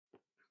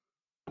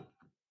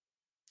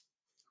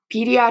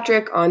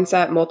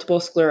Pediatric-Onset Multiple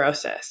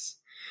Sclerosis,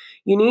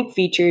 Unique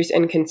Features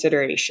and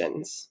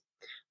Considerations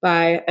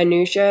by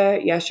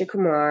Anusha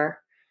Yashikumar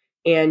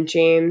and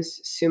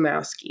James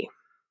Sumowski.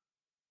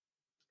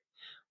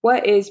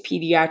 What is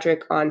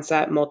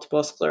pediatric-onset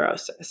multiple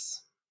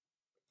sclerosis?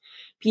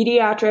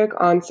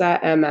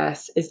 Pediatric-onset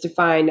MS is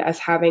defined as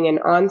having an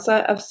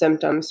onset of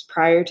symptoms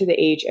prior to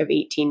the age of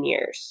 18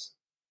 years.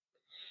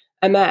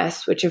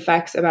 MS, which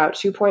affects about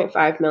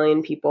 2.5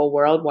 million people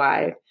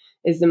worldwide,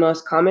 is the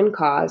most common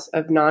cause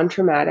of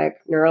non-traumatic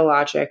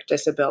neurologic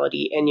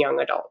disability in young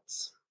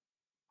adults.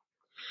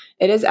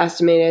 It is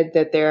estimated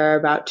that there are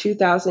about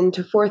 2,000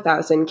 to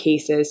 4,000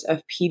 cases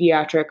of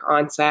pediatric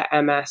onset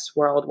MS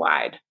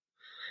worldwide.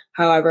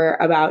 However,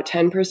 about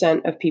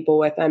 10% of people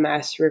with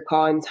MS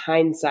recall in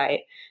hindsight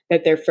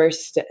that their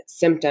first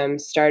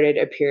symptoms started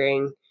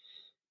appearing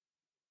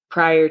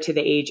prior to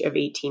the age of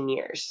 18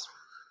 years.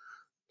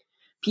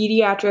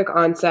 Pediatric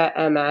onset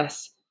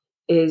MS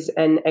is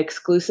an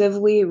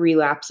exclusively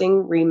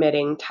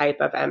relapsing-remitting type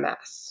of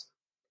MS.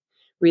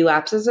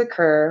 Relapses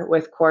occur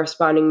with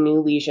corresponding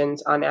new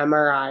lesions on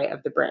MRI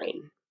of the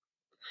brain.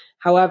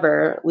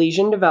 However,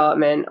 lesion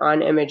development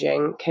on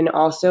imaging can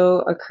also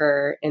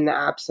occur in the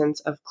absence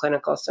of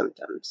clinical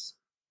symptoms.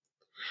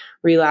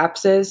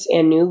 Relapses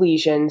and new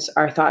lesions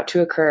are thought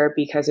to occur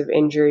because of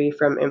injury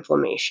from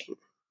inflammation.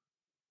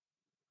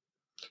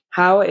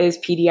 How is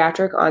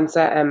pediatric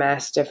onset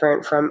MS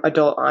different from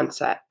adult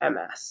onset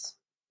MS?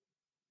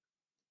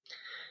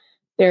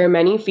 There are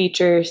many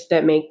features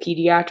that make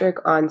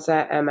pediatric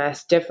onset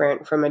MS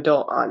different from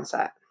adult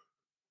onset.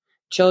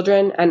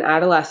 Children and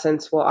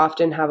adolescents will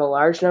often have a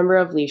large number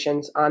of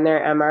lesions on their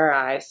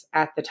MRIs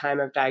at the time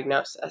of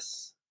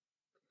diagnosis.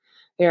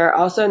 They are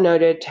also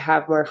noted to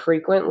have more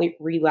frequent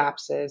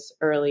relapses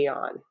early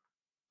on,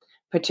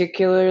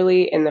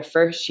 particularly in the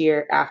first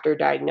year after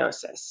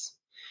diagnosis,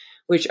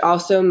 which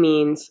also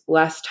means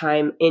less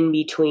time in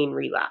between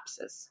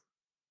relapses.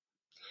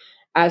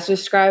 As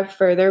described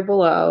further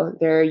below,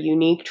 there are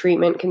unique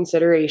treatment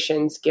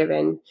considerations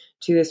given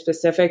to the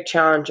specific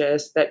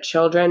challenges that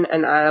children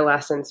and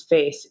adolescents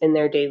face in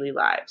their daily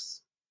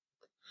lives.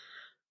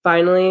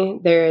 Finally,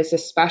 there is a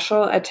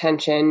special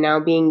attention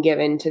now being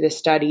given to the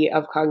study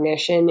of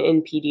cognition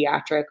in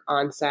pediatric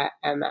onset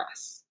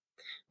MS,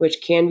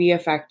 which can be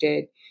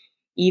affected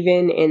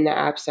even in the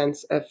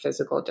absence of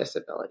physical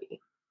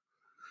disability.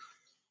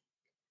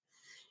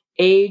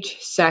 Age,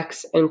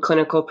 sex, and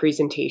clinical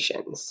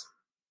presentations.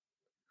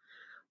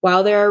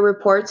 While there are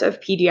reports of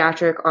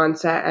pediatric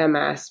onset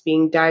MS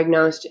being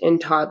diagnosed in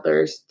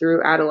toddlers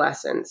through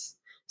adolescence,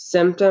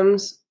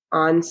 symptoms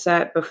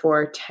onset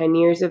before 10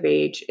 years of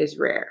age is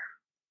rare,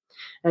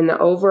 and the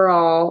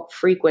overall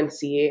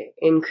frequency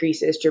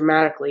increases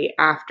dramatically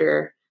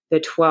after the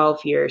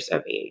 12 years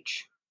of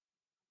age.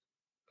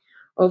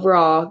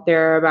 Overall,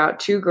 there are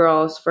about 2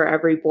 girls for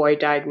every boy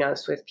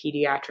diagnosed with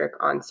pediatric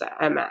onset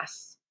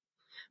MS,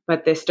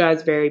 but this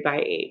does vary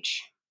by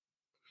age.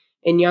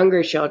 In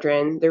younger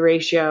children, the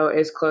ratio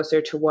is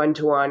closer to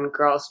 1-to-1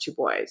 girls to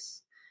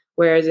boys,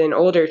 whereas in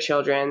older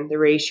children, the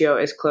ratio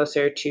is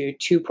closer to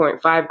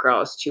 2.5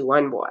 girls to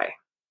 1 boy.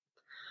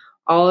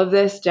 All of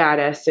this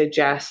data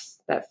suggests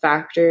that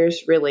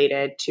factors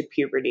related to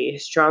puberty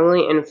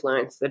strongly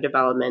influence the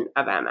development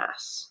of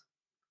MS.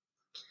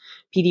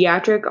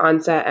 Pediatric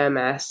onset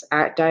MS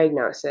at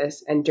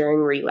diagnosis and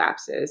during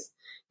relapses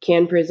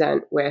can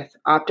present with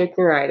optic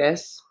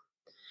neuritis,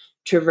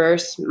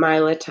 transverse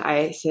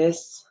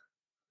myelitis,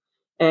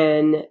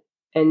 and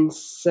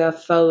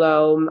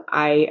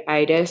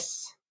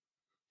encephalomyelitis,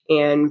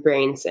 and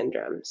brain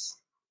syndromes.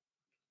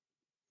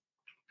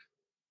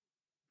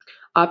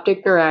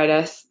 Optic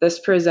neuritis, this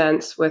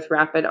presents with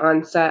rapid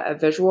onset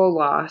of visual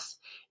loss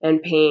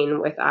and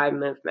pain with eye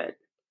movement.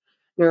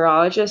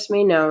 Neurologists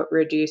may note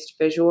reduced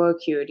visual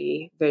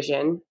acuity,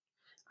 vision,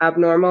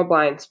 abnormal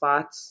blind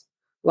spots,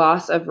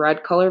 loss of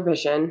red color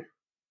vision,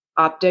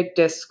 optic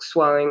disc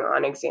swelling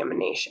on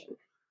examination.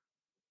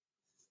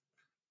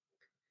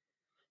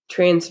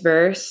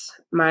 Transverse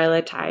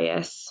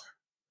myelitis.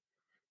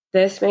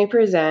 This may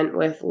present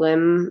with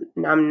limb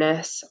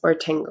numbness or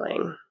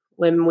tingling,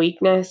 limb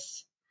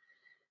weakness,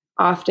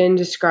 often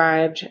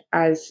described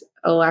as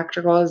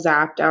electrical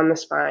zap down the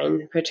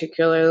spine,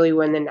 particularly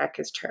when the neck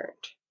is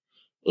turned,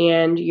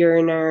 and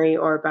urinary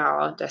or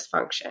bowel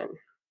dysfunction.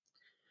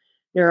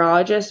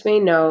 Neurologists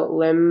may note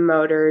limb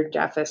motor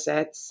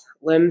deficits,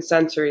 limb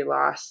sensory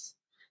loss,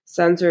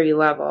 sensory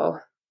level,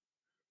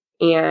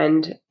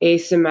 and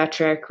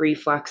asymmetric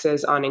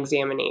reflexes on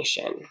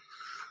examination.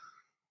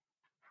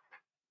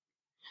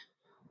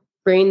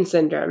 Brain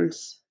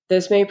syndromes.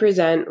 This may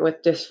present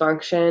with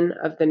dysfunction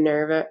of the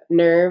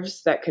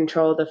nerves that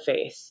control the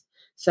face,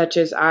 such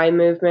as eye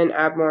movement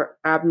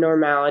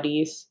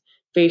abnormalities,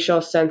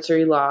 facial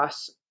sensory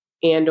loss,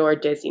 and/or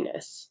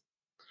dizziness,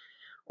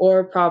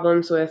 or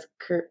problems with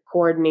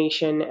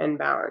coordination and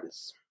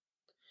balance.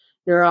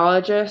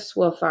 Neurologists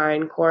will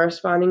find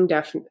corresponding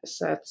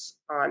deficits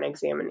on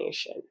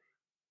examination.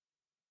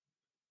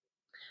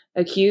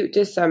 Acute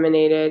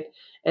disseminated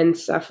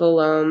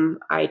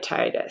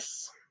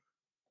encephalomyelitis.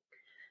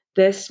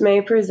 This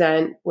may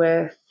present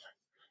with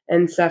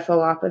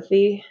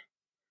encephalopathy,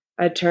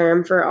 a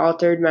term for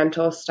altered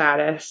mental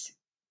status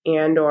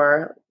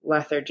and/or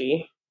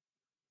lethargy,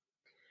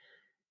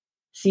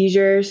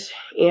 seizures,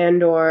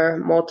 and/or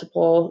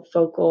multiple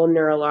focal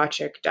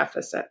neurologic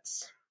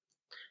deficits.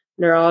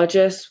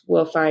 Neurologists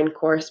will find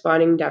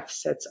corresponding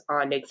deficits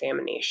on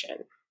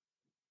examination.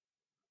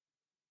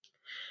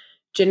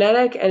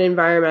 Genetic and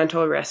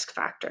environmental risk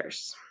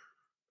factors.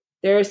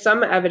 There is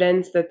some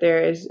evidence that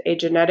there is a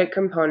genetic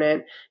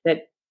component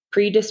that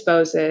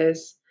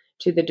predisposes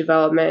to the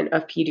development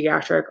of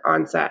pediatric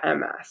onset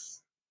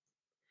MS.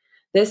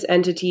 This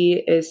entity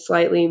is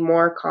slightly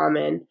more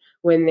common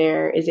when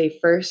there is a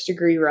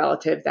first-degree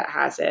relative that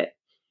has it,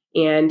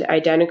 and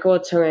identical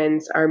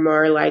twins are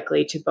more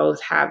likely to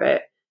both have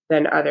it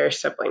than other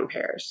sibling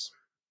pairs.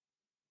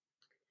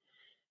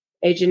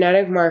 A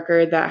genetic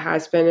marker that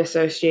has been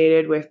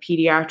associated with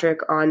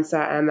pediatric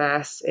onset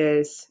MS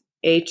is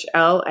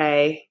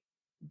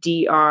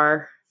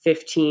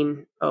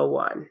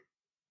HLA-DR1501.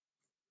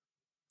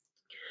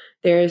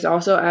 There is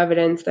also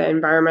evidence that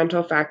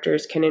environmental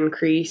factors can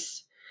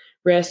increase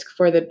risk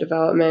for the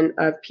development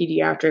of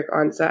pediatric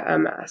onset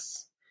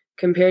MS.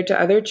 Compared to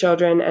other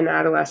children and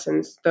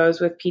adolescents, those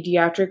with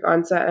pediatric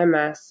onset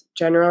MS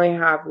generally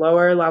have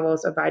lower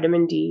levels of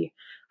vitamin D,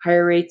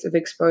 higher rates of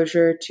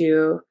exposure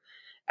to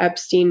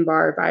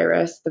Epstein-Barr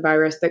virus, the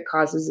virus that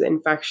causes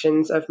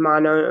infections of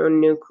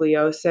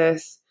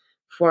mononucleosis,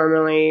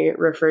 formerly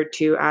referred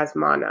to as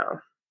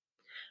mono,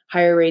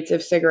 higher rates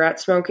of cigarette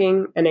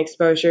smoking and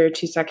exposure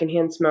to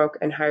secondhand smoke,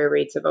 and higher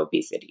rates of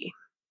obesity.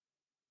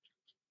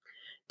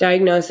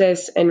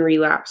 Diagnosis and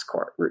relapse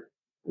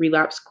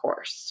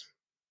course.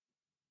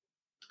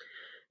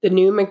 The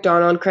new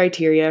McDonald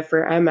criteria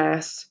for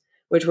MS,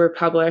 which were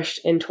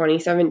published in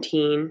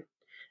 2017,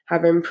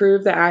 have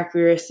improved the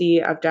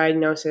accuracy of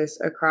diagnosis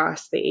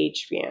across the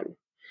age span,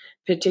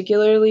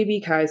 particularly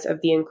because of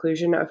the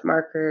inclusion of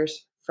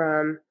markers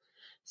from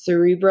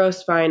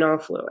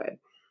cerebrospinal fluid.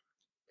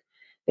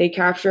 They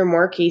capture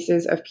more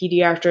cases of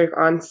pediatric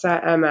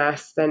onset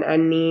MS than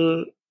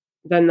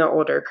the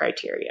older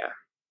criteria,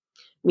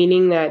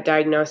 meaning that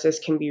diagnosis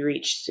can be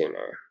reached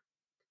sooner.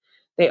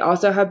 They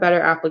also have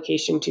better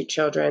application to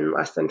children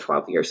less than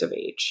 12 years of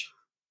age.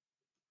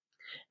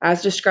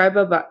 As described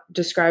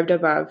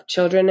above,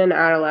 children and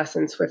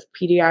adolescents with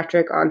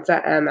pediatric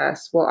onset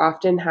MS will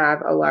often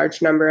have a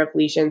large number of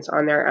lesions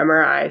on their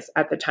MRIs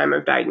at the time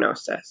of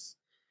diagnosis.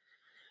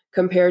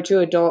 Compared to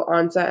adult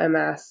onset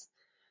MS,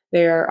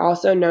 they are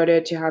also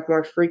noted to have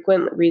more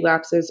frequent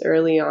relapses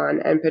early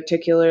on, and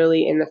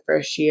particularly in the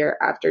first year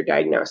after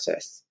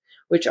diagnosis,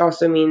 which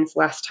also means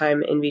less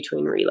time in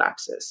between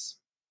relapses.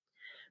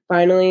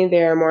 Finally,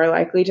 they are more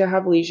likely to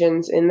have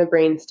lesions in the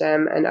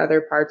brainstem and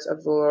other parts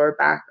of the lower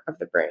back of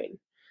the brain,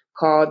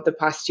 called the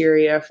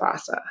posterior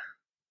fossa.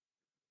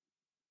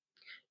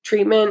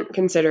 Treatment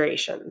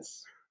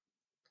considerations.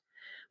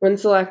 When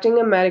selecting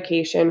a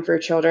medication for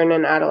children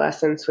and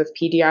adolescents with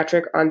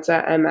pediatric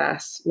onset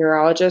MS,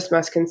 neurologists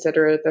must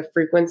consider the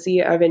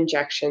frequency of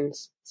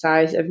injections,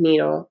 size of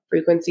needle,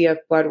 frequency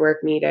of blood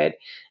work needed,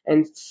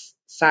 and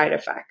side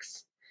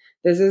effects.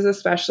 This is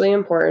especially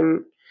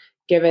important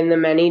given the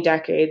many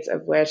decades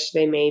of which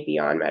they may be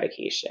on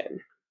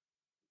medication.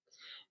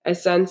 A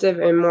sense of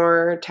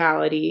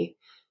immortality,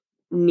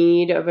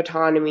 need of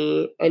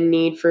autonomy, and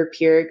need for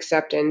peer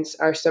acceptance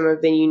are some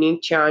of the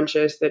unique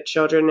challenges that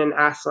children and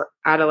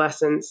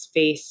adolescents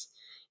face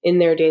in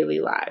their daily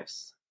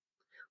lives.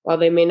 While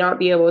they may not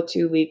be able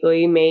to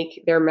legally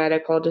make their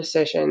medical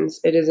decisions,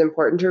 it is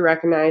important to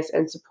recognize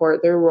and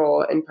support their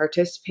role in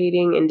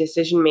participating in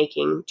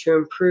decision-making to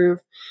improve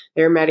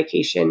their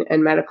medication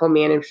and medical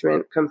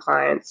management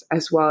compliance,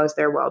 as well as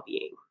their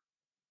well-being.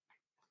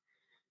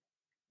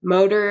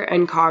 Motor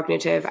and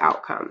cognitive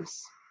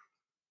outcomes.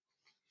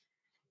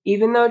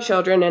 Even though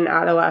children and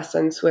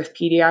adolescents with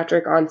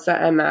pediatric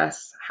onset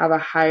MS have a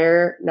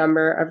higher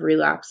number of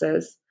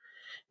relapses,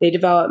 they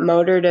develop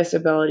motor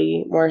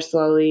disability more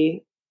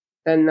slowly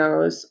than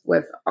those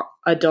with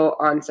adult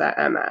onset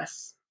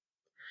MS.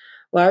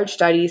 Large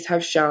studies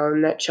have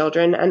shown that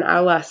children and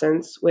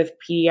adolescents with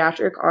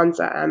pediatric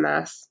onset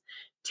MS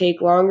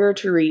take longer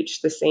to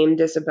reach the same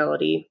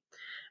disability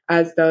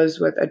as those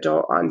with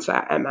adult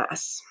onset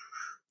MS.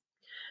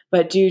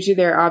 But due to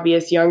their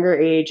obvious younger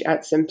age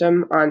at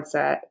symptom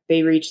onset,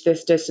 they reach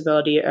this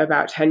disability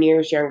about 10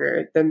 years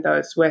younger than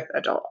those with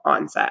adult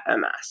onset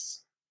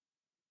MS.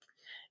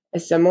 A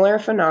similar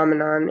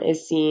phenomenon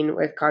is seen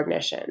with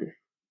cognition.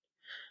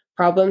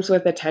 Problems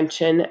with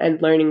attention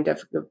and learning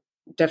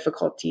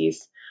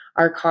difficulties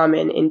are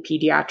common in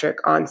pediatric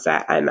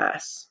onset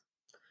MS,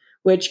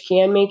 which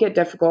can make it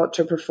difficult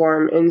to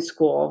perform in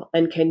school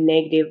and can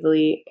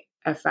negatively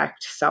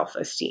affect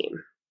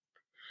self-esteem.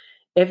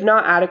 If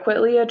not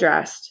adequately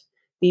addressed,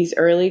 these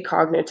early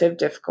cognitive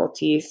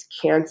difficulties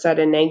can set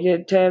a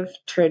negative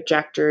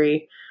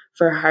trajectory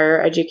for higher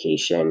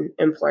education,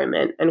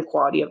 employment, and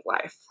quality of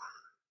life.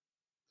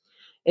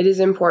 It is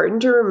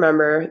important to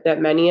remember that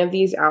many of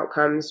these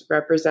outcomes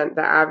represent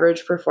the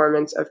average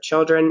performance of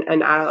children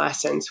and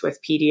adolescents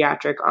with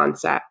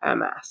pediatric-onset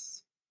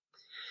MS.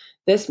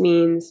 This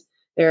means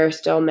there are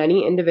still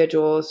many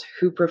individuals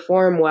who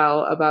perform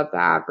well above the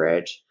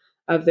average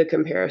of the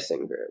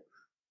comparison group,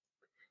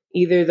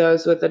 either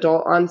those with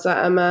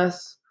adult-onset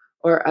MS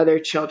or other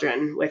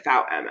children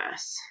without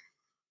MS.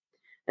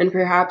 And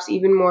perhaps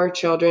even more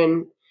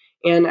children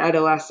and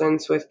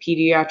adolescents with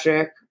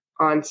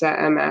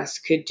pediatric-onset MS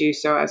could do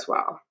so as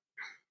well.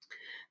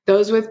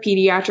 Those with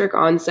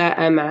pediatric-onset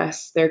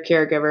MS, their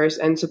caregivers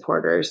and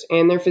supporters,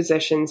 and their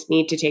physicians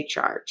need to take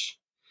charge.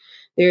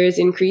 There is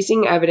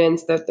increasing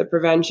evidence that the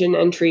prevention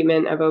and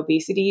treatment of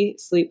obesity,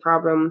 sleep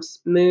problems,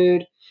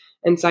 mood,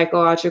 and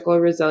psychological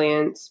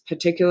resilience,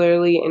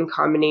 particularly in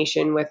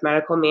combination with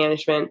medical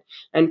management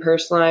and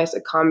personalized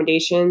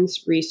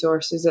accommodations,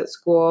 resources at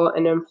school,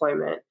 and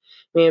employment,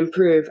 may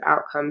improve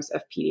outcomes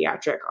of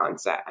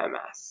pediatric-onset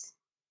MS.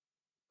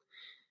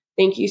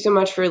 Thank you so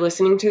much for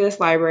listening to this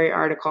library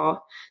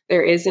article.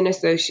 There is an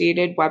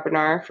associated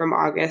webinar from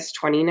August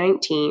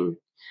 2019.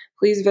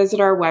 Please visit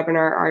our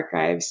webinar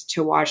archives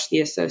to watch the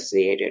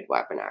associated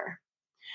webinar.